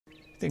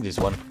think this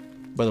one.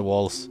 By the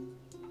walls.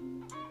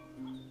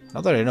 Now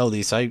that I know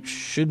this, I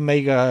should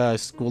make a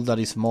school that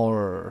is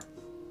more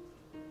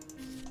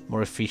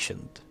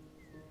efficient.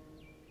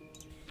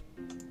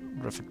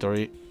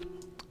 Refectory.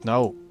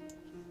 No.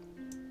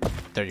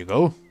 There you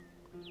go.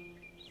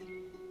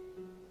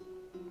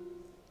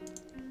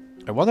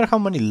 I wonder how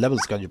many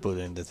levels can you put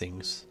in the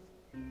things.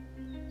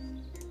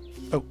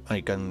 Oh, I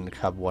can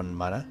have one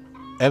mana.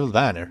 Evil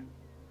Banner.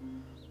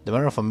 The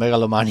banner of a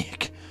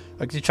megalomaniac.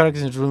 Active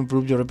characters to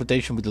improve your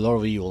reputation with the Lord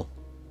of Evil.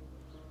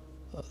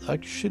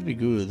 That should be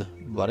good,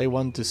 but I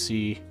want to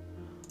see.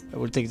 I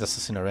will take the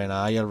Assassin Arena.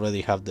 I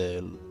already have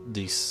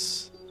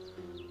this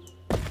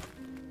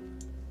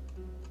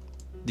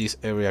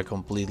area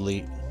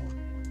completely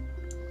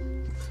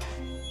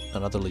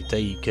and utterly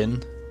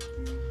taken.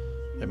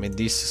 I mean,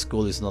 this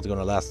school is not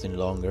gonna last any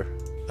longer.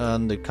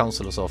 And the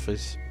councilor's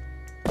office.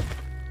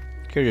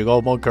 Here you go,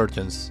 more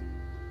curtains.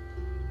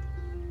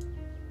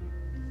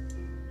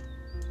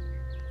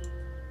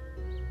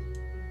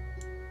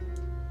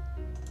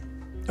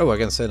 Oh, I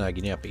can send a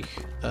guinea pig.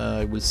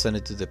 I will send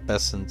it to the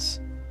peasants.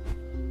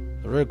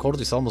 The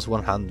record is almost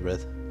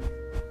 100.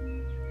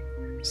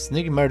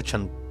 Sneaky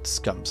merchant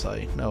scams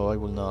I. No, I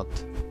will not.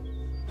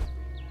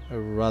 I'd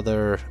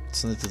rather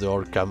send it to the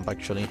orc camp,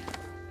 actually.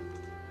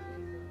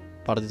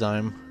 Party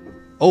time.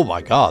 Oh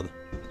my god!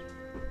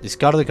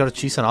 Discard the card,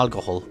 cheese and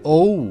alcohol.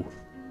 Oh!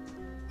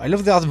 I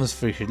love the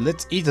atmosphere here.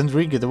 Let's eat and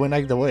drink it when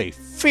I get away.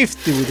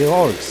 50 with the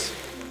orcs!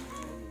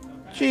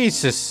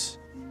 Jesus!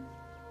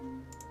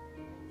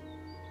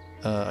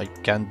 I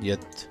can't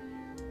yet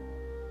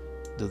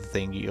do the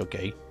thingy,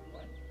 okay.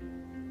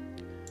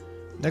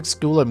 Next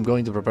school I'm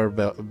going to prepare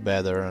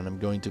better, and I'm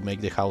going to make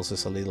the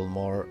houses a little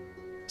more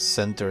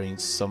centering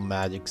some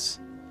magics.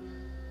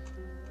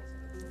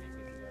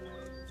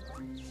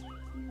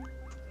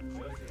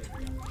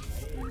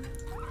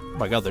 Oh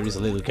my god, there is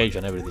a little cage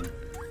and everything.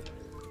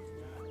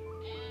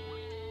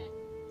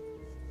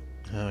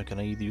 Can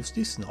I use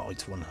this? No,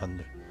 it's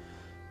 100.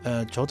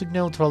 Chaotic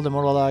neutral,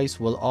 demoralize,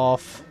 well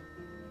off.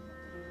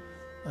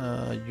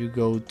 You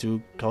go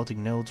to chaotic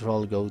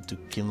neutral, go to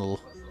kindle.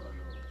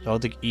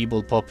 Chaotic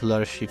evil,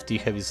 popular, shifty,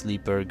 heavy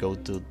sleeper, go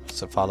to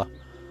Safala.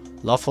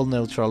 Lawful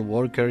neutral,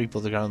 worker,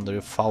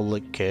 hypothecary, foul,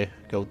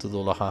 go to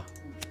Dulaha.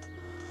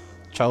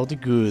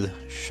 Chaotic good,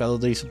 shadow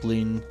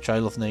discipline,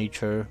 child of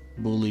nature,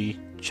 bully,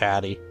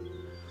 chatty.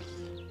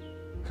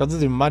 How did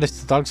they manage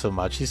to talk so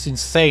much? It's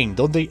insane.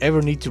 Don't they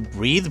ever need to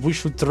breathe? We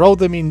should throw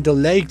them in the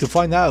lake to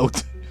find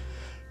out.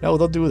 No,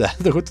 don't do that.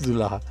 Don't go to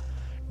Dulaha.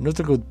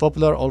 Neutral good,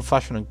 popular,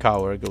 old-fashioned, and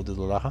coward, go to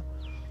Dulaha.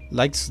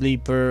 Light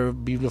sleeper,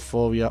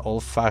 bibliophobia,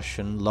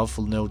 old-fashioned,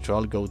 lawful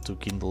neutral, go to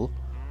Kindle.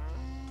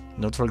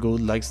 Neutral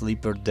good, light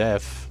sleeper,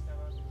 deaf.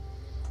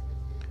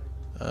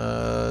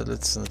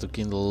 Let's send it to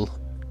Kindle.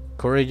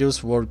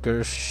 Courageous,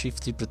 worker,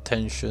 shifty,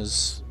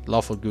 pretentious,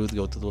 lawful good,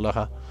 go to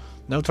Dulaha.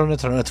 Neutral,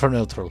 neutral, neutral,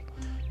 neutral.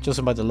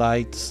 Chosen by the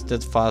light,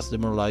 steadfast,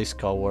 demoralized,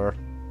 coward,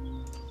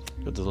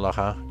 go to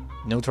Dulaha.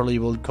 Neutral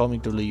evil,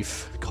 comic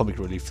relief,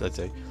 let's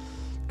say.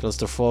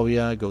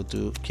 Claustrophobia, go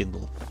to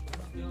Kindle.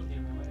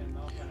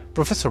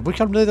 Professor, we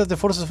have learned that the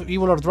forces of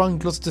evil are drawing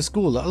close to the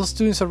school. All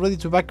students are ready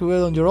to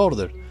evacuate on your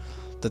order.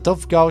 The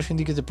top gauge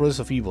indicates the process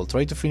of evil.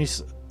 Try to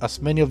finish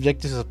as many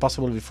objectives as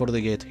possible before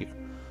they get here.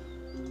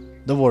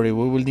 Don't worry,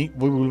 we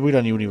will win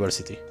a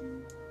university.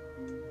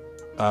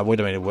 Wait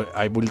a minute,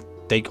 I will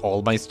take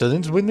all my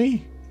students with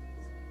me?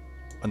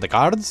 And the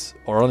cards?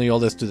 Or only all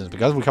the students?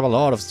 Because we have a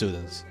lot of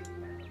students.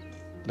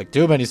 Like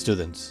too many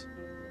students.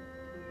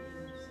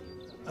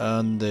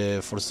 And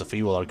the forces of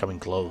evil are coming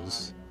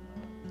close.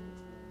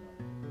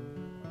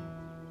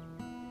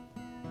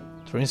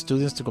 Train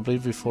students to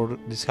complete before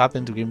this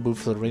happens to gain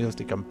boost for the rest of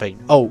the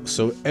campaign. Oh,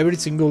 so every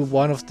single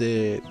one of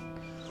the...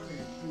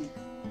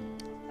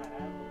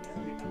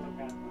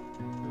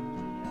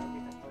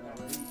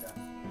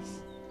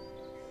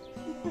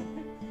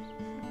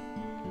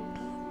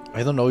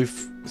 I don't know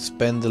if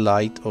spend the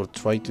light or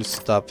try to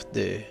stop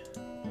the...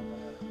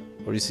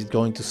 Or is it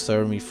going to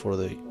serve me for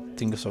the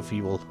things of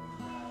evil?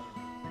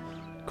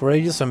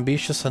 Courageous,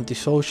 ambitious,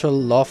 antisocial,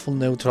 lawful,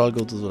 neutral,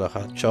 go to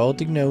Dulaha.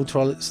 Chaotic,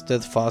 neutral,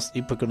 steadfast,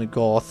 hypocrite,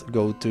 goth,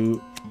 go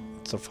to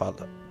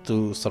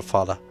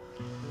Sarfala.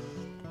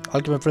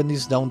 Alchemy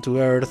apprentice, down to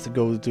earth,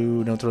 go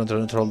to neutral,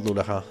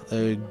 Dulaha.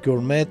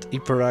 Gourmet,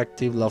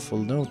 hyperactive, lawful,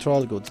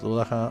 neutral, go to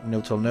Dulaha.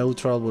 Neutral,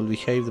 neutral, will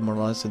behave,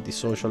 demoralized,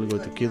 antisocial, go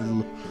to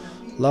Kill.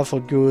 Lawful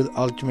good,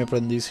 alchemy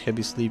apprentice,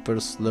 heavy sleeper,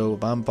 slow,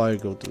 vampire,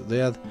 go to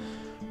death.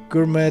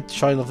 Gourmet,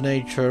 child of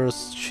nature,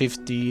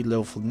 shifty,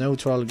 lawful,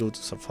 neutral, go to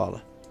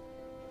Sarfala.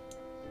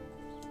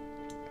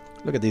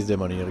 Look at this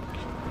demoniac.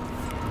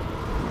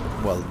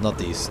 Well, not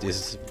this.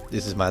 This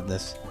is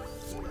madness.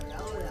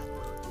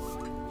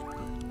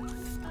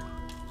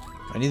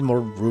 I need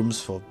more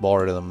rooms for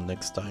boredom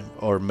next time,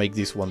 or make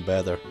this one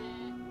better.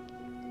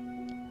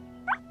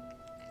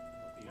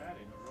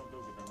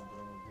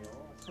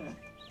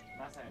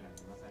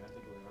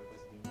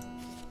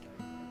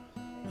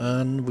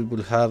 And we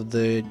will have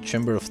the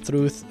Chamber of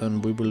Truth,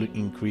 and we will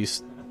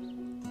increase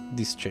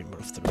this Chamber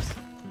of Truth.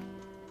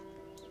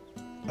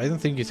 I don't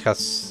think it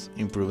has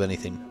improved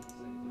anything.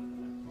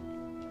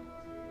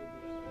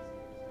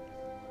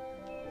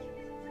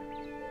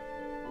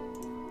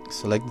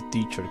 Select the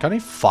teacher. Can I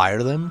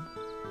fire them?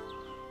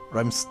 Or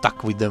I'm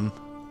stuck with them?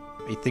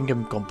 I think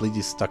I'm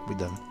completely stuck with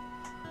them.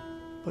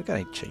 What can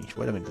I change?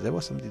 Wait a minute, there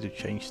was something to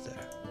change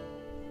there.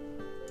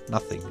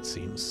 Nothing, it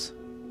seems.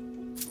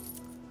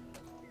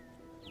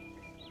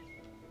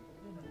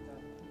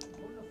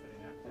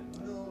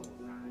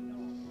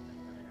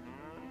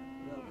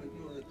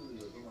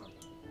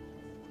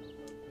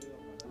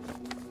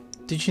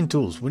 Teaching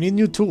tools. We need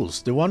new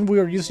tools. The one we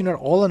are using are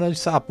all on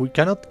this app. We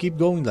cannot keep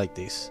going like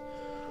this.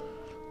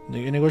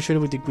 They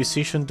negotiated with the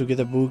Inquisition to get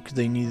a book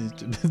they needed.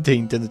 They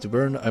intended to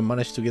burn. I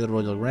managed to get a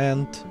royal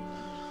grant.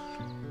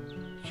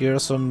 Here are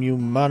some new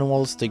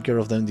manuals. Take care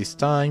of them this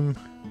time.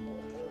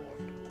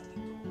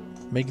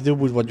 Make do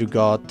with what you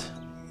got.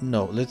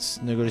 No,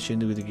 let's negotiate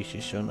with the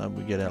Inquisition and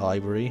we get a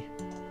library.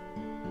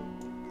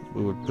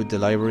 We will put the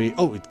library.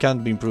 Oh, it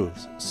can't be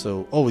improved.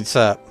 So, oh, it's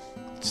a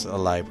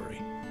library.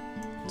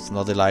 It's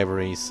not a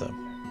library. It's a...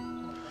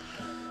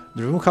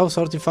 The room house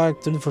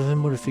artifact 24%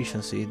 more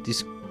efficiency.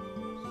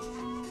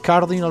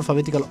 Discarding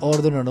alphabetical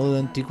order and other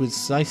antiquity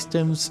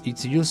systems,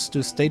 it's used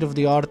to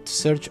state-of-the-art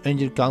search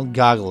engine called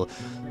Gaggle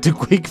to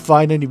quick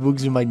find any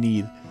books you might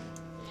need.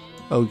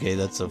 Okay,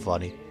 that's so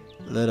funny.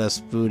 Let us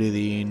put it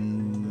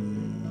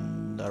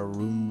in a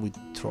room with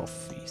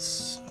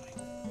trophies.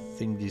 I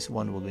think this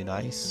one will be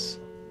nice.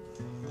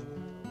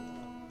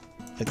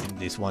 I think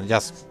this one,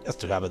 just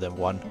to have them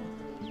one.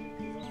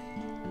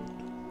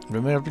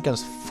 Remember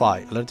applicants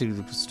 5. Allergic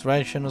to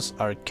frustrations,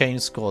 arcane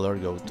scholar,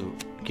 go to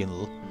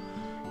Kindle.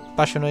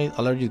 Passionate,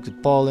 allergic to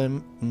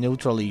pollen,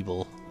 neutral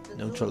evil.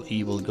 Neutral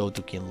evil, go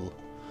to Kindle.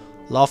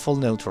 Lawful,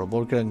 neutral,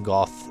 worker and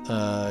goth.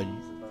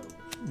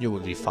 You will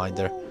be fine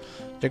there.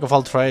 Jack of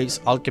all trades,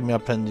 alchemy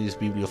apprentice,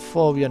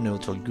 bibliophobia,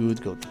 neutral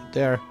good, go to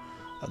there.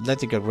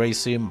 Athletic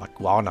racing,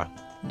 Macuana.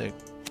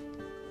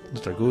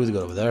 Neutral good,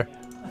 go over there.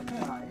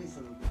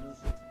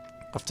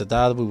 After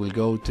that we will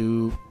go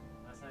to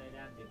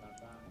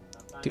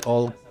the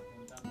old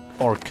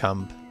orc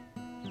camp.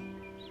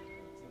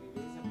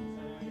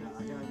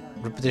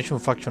 Reputation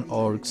faction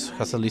orcs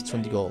has at least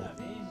 20 gold.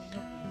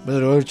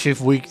 Brother Chief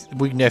weak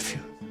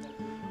nephew.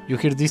 You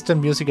hear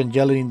distant music and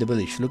yelling in the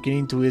village. Looking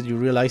into it, you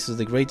realize that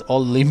the great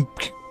old limp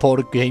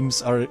port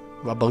games are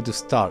about to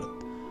start.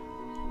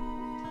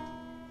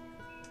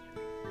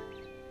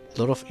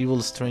 Lot of evil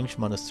strange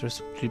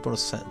monsters,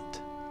 3%.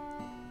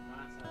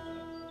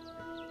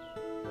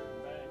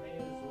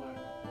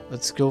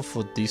 Let's go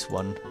for this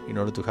one in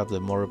order to have the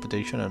more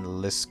reputation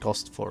and less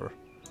cost for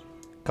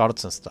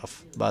cards and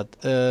stuff. But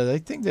I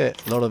think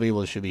that Lord of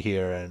Evil should be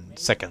here in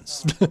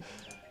seconds.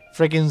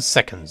 Freaking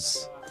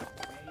seconds.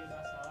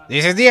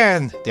 This is the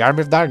end! The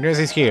Army of Darkness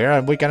is here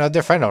and we cannot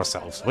defend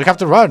ourselves. We have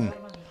to run!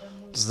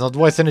 Let's not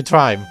waste any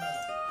time.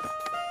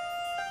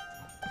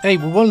 Hey,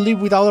 we won't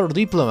leave without our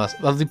diplomas.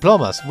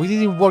 We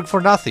didn't work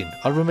for nothing.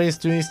 Our remaining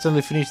students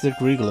instantly finish their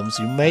curriculums.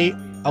 You may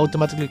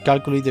automatically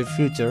calculate their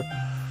future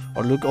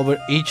or look over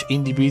each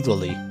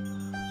individually.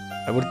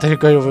 I will take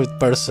care of it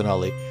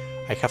personally.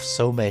 I have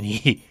so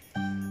many.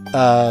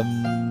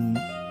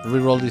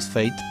 Reroll this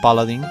fate.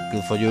 Paladin,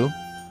 good for you.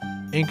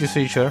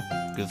 Inquisitor,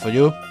 good for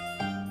you.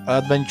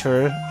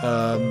 Adventurer,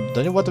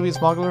 don't you want to be a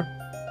smuggler?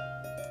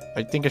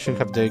 I think I should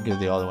have taken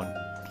the other one.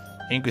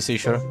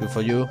 Inquisitor, good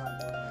for you.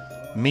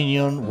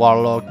 Minion,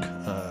 Warlock.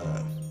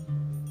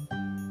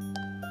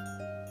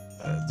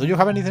 Do you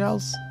have anything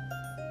else?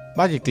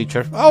 Magic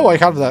Teacher. Oh, I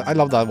have that. I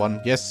love that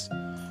one. Yes.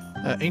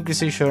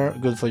 Inquisitor,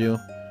 good for you.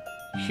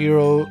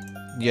 Hero,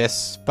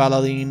 yes.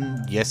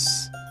 Paladin,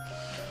 yes.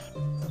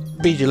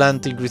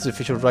 Vigilante, increase the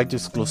official right to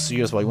close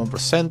seers by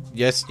 1%.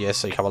 Yes,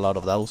 yes, I have a lot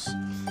of those.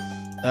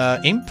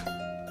 Imp,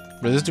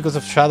 reduce the cost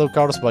of shadow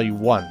cards by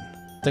 1.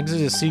 Thanks to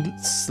the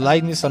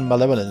slyness and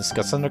malevolence,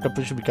 Cassandra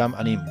Capriccio become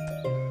an imp.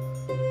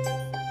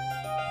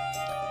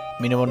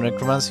 Minimum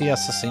necromancy,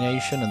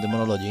 assassination, and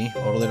demonology.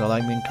 Order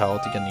alignment,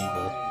 chaotic and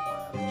evil.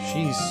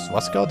 Jeez,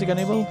 what's chaotic and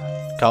evil?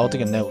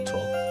 Chaotic and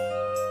neutral.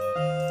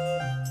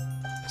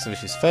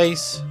 Extinguish his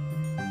face.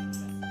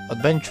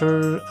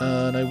 Adventure,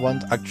 and I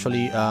want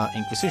actually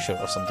Inquisition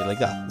or something like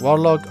that.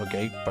 Warlock,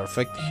 okay,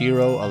 perfect.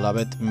 Hero, I love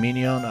it.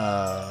 Minion,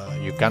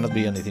 you cannot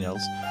be anything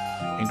else.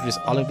 Increase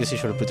all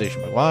Inquisition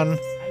reputation by 1.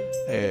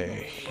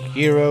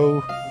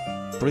 Hero,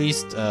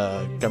 Priest,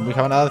 can we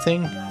have another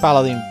thing?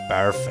 Paladin,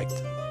 perfect.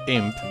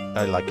 Imp,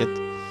 I like it.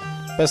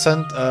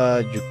 Peasant,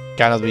 you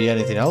cannot be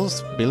anything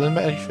else. Villain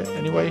mage,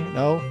 anyway?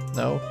 No,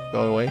 no,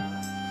 go away.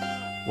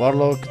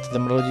 Warlock,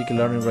 Demonological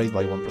learning rate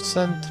by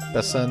 1%.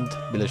 Peasant,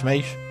 Village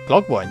Mage,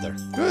 Clockwinder,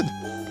 good.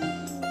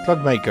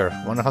 Clockmaker,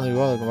 100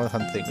 gold,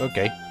 100 thing,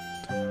 okay.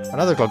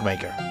 Another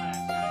Clockmaker.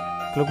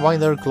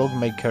 Clockwinder,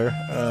 Clockmaker,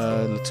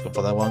 let's go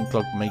for that one.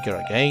 Clockmaker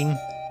again.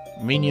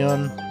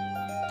 Minion,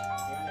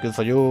 good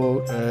for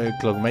you.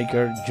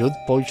 Clockmaker, Jude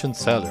Potion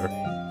Seller.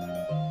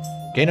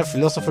 Gain a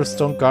Philosopher's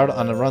Stone card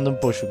and a random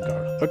potion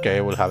card. Okay,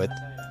 I will have it.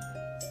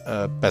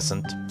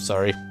 Peasant,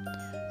 sorry.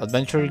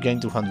 Adventurer, gain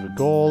 200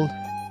 gold.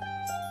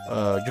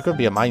 You could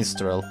be a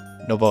minstrel.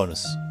 No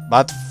bonus.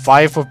 But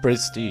 5 of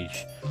prestige.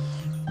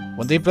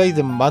 When they play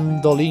the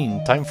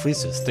mandolin, time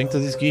freezes. Thanks to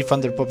this gift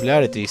and their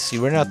popularity,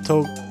 Sirena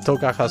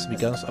Toka has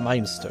become a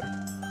monster.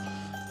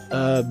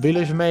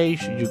 Village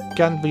Mage, you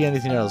can't be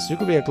anything else. You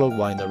could be a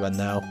Cloakwinder right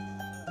now.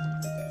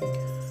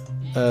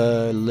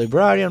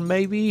 Librarian,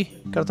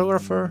 maybe?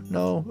 Cartographer?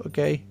 No?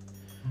 Okay.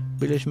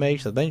 Village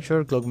Mage,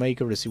 Adventure,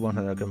 Cloakmaker, receive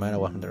 100 mana,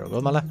 100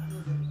 gold mana.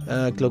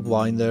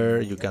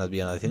 Cloakwinder, you cannot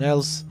be anything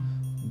else.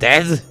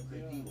 Dead?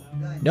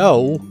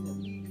 No.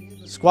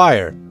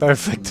 Squire,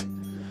 perfect.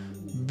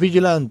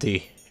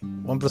 Vigilante,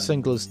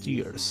 1% close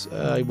tiers.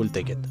 I will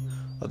take it.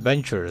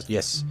 Adventurers,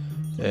 yes.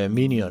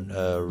 Minion,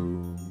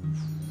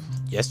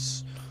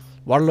 yes.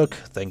 Warlock,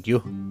 thank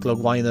you.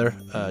 Cloakwinder,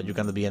 you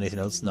cannot be anything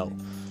else. No.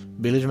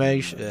 Village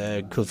Mage,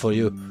 good for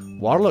you.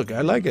 Warlock,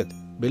 I like it.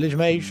 Village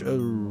Mage,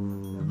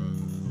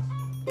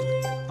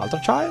 Altar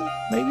Child,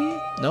 maybe?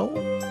 No?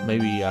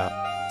 Maybe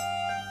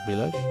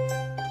Village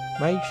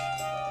Mage?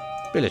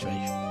 Village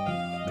Mage.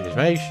 Village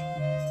Mage.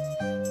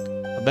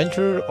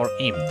 Adventurer or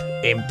Imp?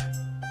 Imp.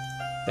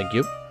 Thank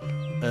you.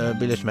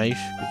 Village Mage,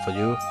 good for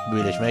you.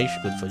 Village Mage,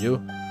 good for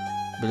you.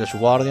 Village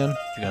Guardian,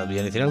 you cannot be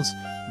anything else.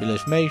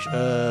 Village Mage,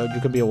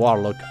 you can be a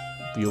Warlock.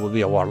 You will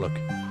be a Warlock.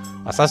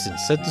 Assassin,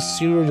 set to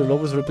 0 your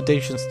lowest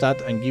reputation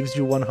stat and gives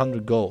you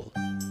 100 gold.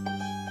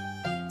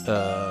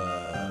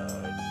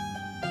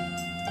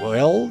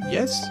 Well,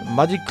 yes.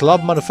 Magic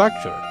Club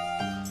Manufacturer.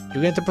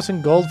 You get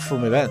 10% gold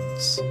from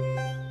events.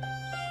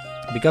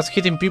 Because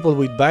hitting people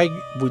with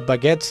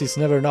baguettes is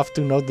never enough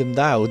to knock them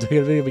down.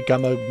 You really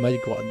become a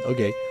magic one.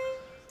 Okay.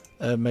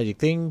 Magic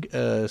thing.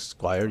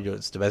 Squire,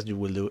 it's the best you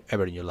will do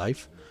ever in your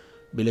life.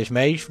 Village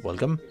Mage,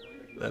 welcome.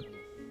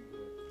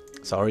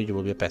 Sorry, you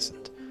will be a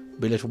peasant.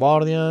 Village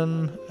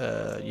Guardian,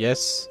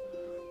 yes.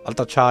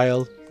 Altar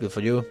Child, good for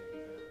you.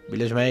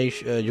 Village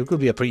Mage, you could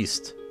be a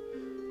priest.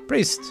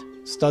 Priest,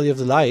 Study of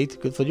the Light,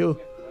 good for you.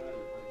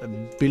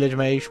 Village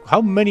Mage,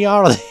 how many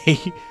are they?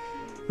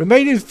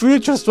 Remaining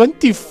futures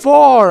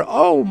 24!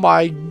 Oh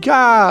my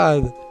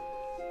god!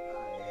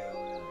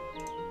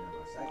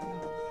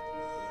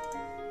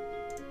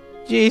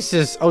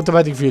 Jesus,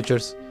 automatic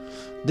futures.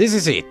 This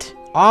is it.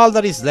 All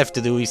that is left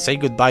to do is say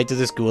goodbye to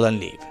the school and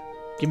leave.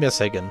 Give me a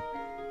second.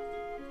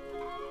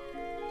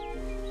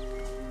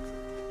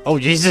 Oh,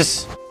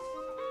 Jesus!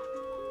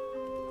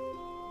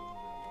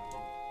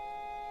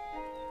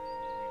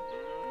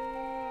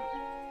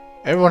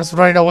 Everyone's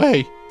running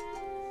away!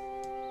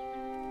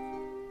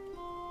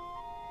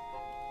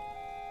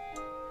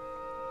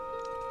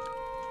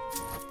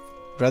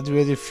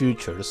 Graduated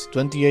futures.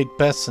 28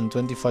 peasant,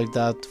 25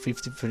 that,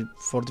 50,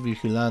 40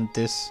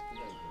 vigilantes.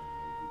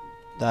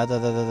 A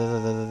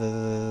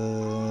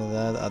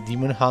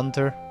demon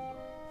hunter.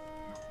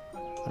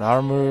 An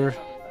armor.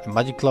 A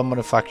magic club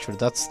manufacturer,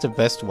 that's the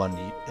best one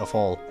of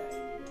all.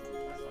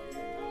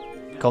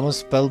 Common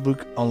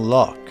spellbook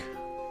unlock.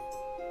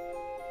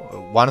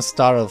 1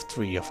 star of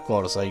 3, of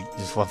course.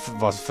 This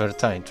was fair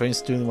time. Train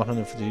student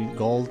 150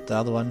 gold, the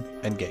other one,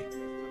 endgame.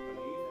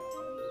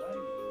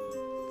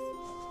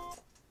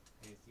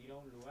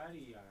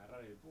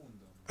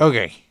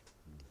 Okay.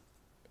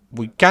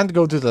 We can't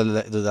go to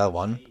that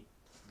one.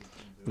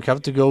 We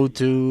have to go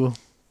to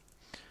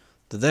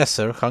the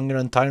desert. Hunger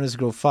and tiredness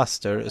grow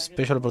faster. A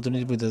special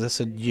opportunity with the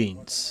desert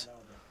genes.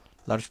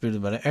 Large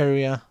building by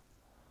area.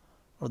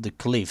 Or the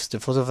cliffs.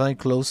 The force of night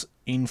close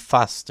in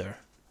faster.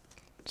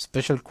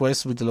 Special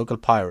quest with the local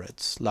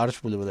pirates.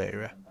 Large building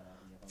area.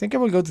 I think I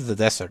will go to the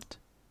desert.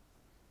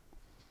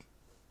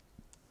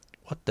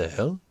 What the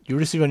hell? You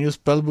receive a new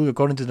spellbook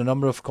according to the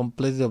number of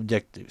completed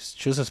objectives.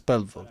 Choose a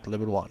spellbook.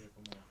 Level 1.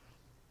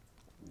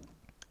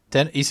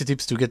 10 easy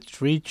tips to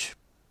get rich.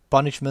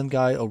 Punishment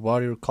guide or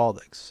warrior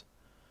codex.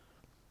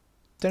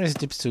 10 easy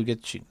tips to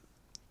get cheat.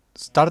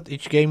 Start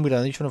each game with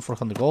an additional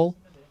 400 gold.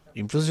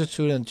 Improves your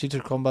shooting and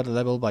cheater combat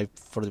level by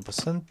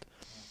 40%.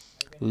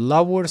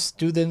 Lower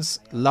students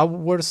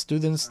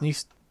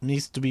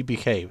needs to be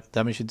behaved.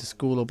 Damaging the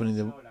school,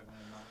 opening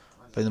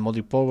the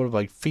multi-power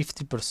by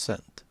 50%.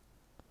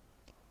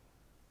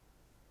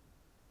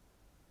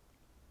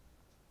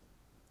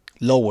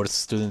 Lower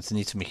students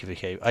need to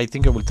behave. I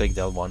think I will take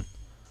that one.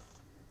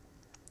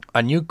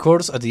 A new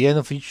course at the end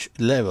of each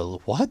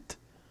level. What?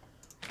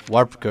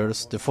 Warp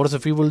curse. The force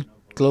of evil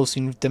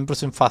closing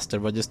 10% faster,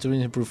 but the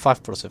students improve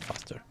 5%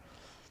 faster.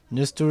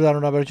 New students are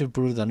on average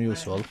improved than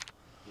usual.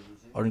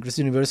 Or increase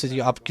university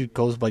upkeep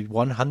cost by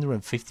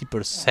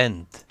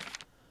 150%.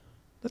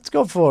 Let's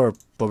go for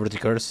poverty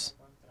curse.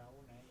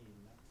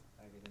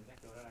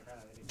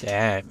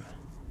 Damn.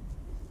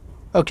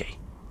 Okay.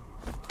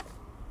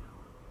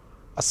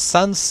 A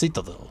sand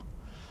citadel.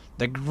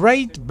 The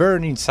Great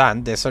Burning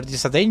Sand Desert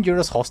is a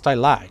dangerous hostile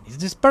line.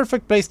 It is a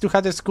perfect place to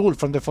hide a school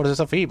from the forces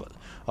of evil.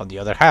 On the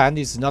other hand,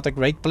 it is not a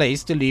great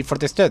place to live for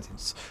the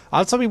students.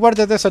 Also beware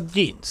the desert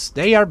genes.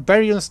 They are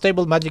very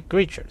unstable magic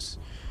creatures.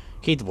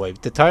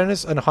 Heatwave. The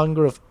tiredness and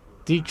hunger of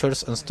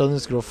teachers and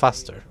students grow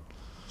faster.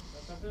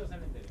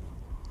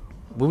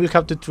 We will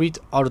have to treat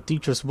our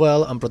teachers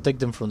well and protect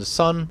them from the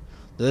sun.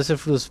 The desert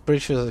fruit is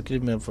precious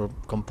equipment for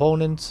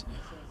components.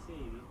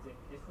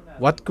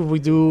 What could we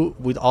do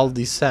with all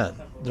this sand?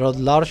 Draw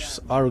large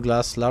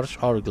hourglass,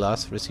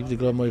 receive the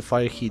glow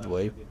modifier heat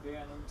wave,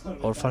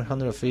 or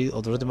 500 feet,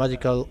 or draw the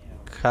magical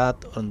cat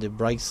on the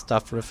bright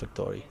stuff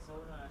refectory.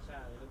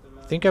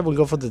 I think I will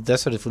go for the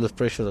desert full of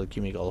pressure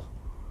alchemical.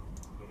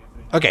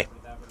 Okay.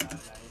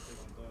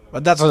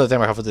 But that's all the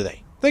time I have for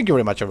today. Thank you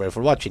very much everybody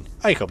for watching.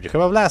 I hope you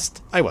have a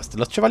blast. I was the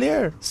Lost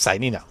Chevalier,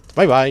 signing out.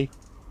 Bye bye.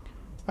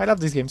 I love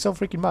this game so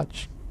freaking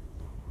much.